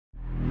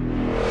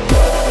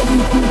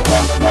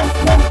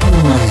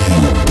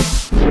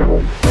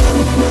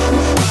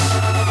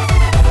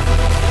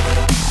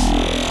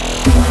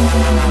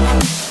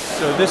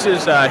this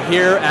is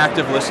Hear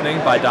Active Listening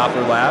by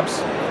Doppler Labs.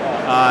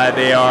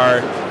 They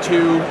are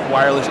 2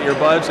 wireless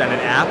earbuds and an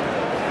app,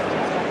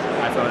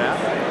 iPhone app.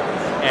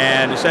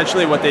 And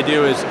essentially what they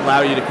do is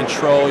allow you to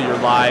control your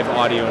live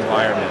audio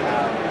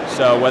environment.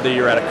 So whether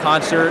you're at a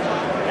concert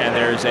and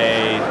there's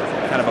a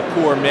kind of a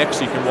poor mix,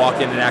 you can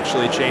walk in and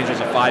actually change as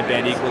a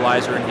 5-band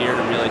equalizer in here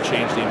to really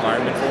change the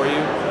environment for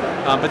you.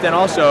 But then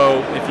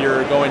also, if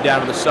you're going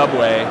down to the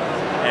subway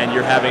and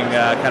you're having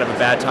kind of a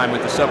bad time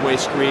with the subway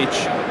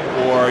screech,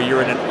 or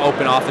you're in an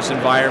open office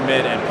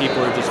environment and people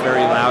are just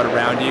very loud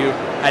around you,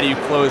 how do you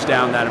close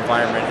down that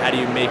environment? How do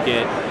you make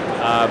it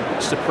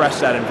suppress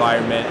that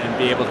environment and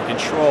be able to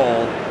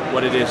control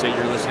what it is that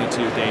you're listening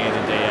to day in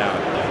and day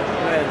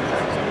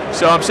out?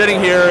 So I'm sitting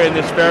here in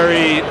this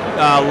very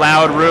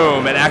loud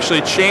room and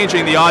actually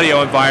changing the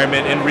audio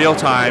environment in real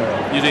time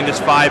using this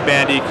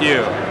 5-band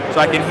EQ. So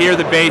I can hear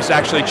the bass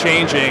actually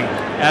changing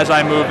as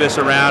I move this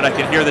around. I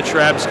can hear the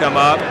trebs come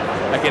up,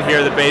 I can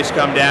hear the bass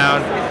come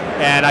down,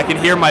 and I can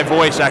hear my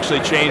voice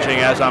actually changing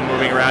as I'm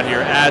moving around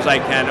here, as I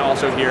can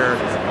also hear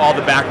all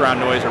the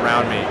background noise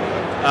around me.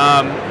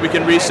 We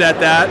can reset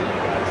that,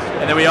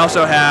 and then we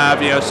also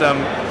have some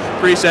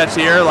presets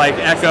here like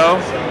echo.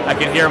 I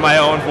can hear my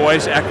own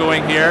voice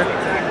echoing here.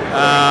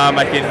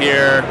 I can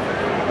hear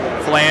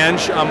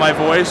flange on my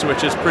voice,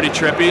 which is pretty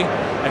trippy.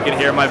 I can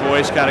hear my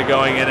voice kind of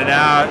going in and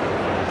out.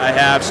 I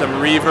have some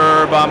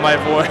reverb on my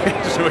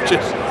voice, which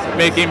is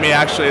making me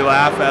actually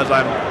laugh as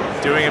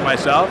I'm doing it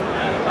myself.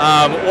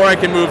 Or I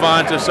can move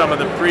on to some of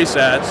the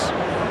presets.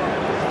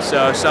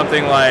 So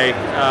something like,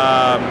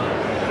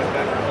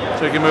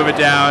 so we can move it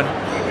down.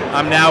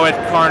 I'm now at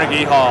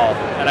Carnegie Hall,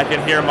 and I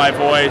can hear my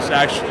voice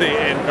actually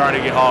in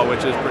Carnegie Hall,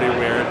 which is pretty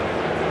weird.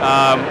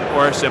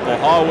 Or a simple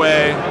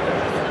hallway,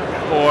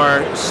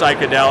 or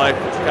psychedelic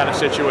kind of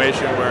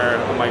situation where,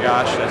 oh my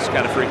gosh, that's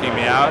kind of freaking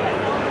me out.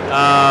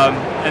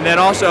 And then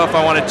also if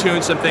I want to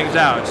tune some things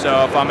out.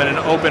 So if I'm in an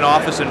open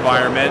office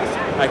environment,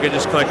 I could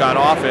just click on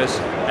office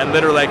and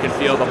literally I can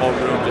feel the whole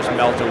room just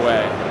melt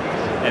away.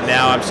 And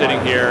now I'm sitting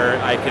here,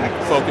 I can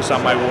focus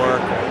on my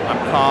work, I'm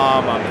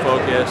calm, I'm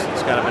focused,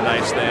 it's kind of a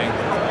nice thing.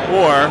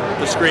 Or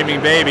the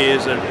screaming baby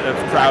is a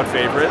crowd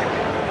favorite.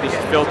 Just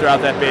filter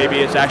out that baby.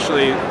 It's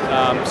actually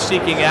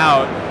seeking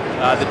out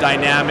the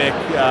dynamic,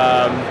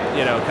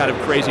 kind of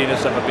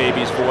craziness of a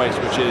baby's voice,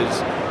 which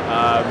is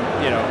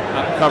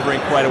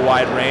covering quite a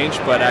wide range,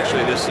 but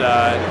actually this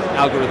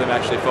algorithm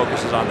actually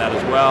focuses on that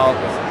as well.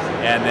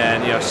 And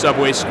then,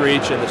 subway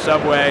screech in the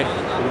subway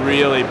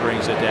really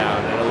brings it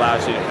down. It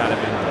allows you to kind of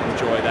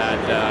enjoy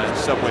that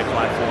subway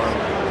platform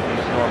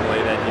normally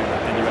than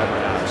you ever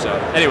have. So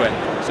anyway,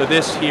 so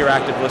this Hear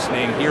Active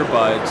Listening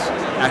earbuds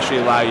actually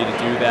allow you to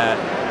do that.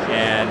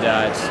 And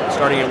it's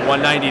starting at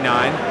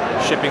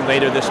 $199, shipping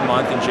later this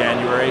month in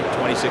January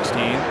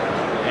 2016.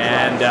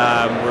 And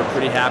we're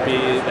pretty happy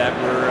that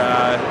we're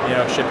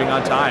shipping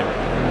on time.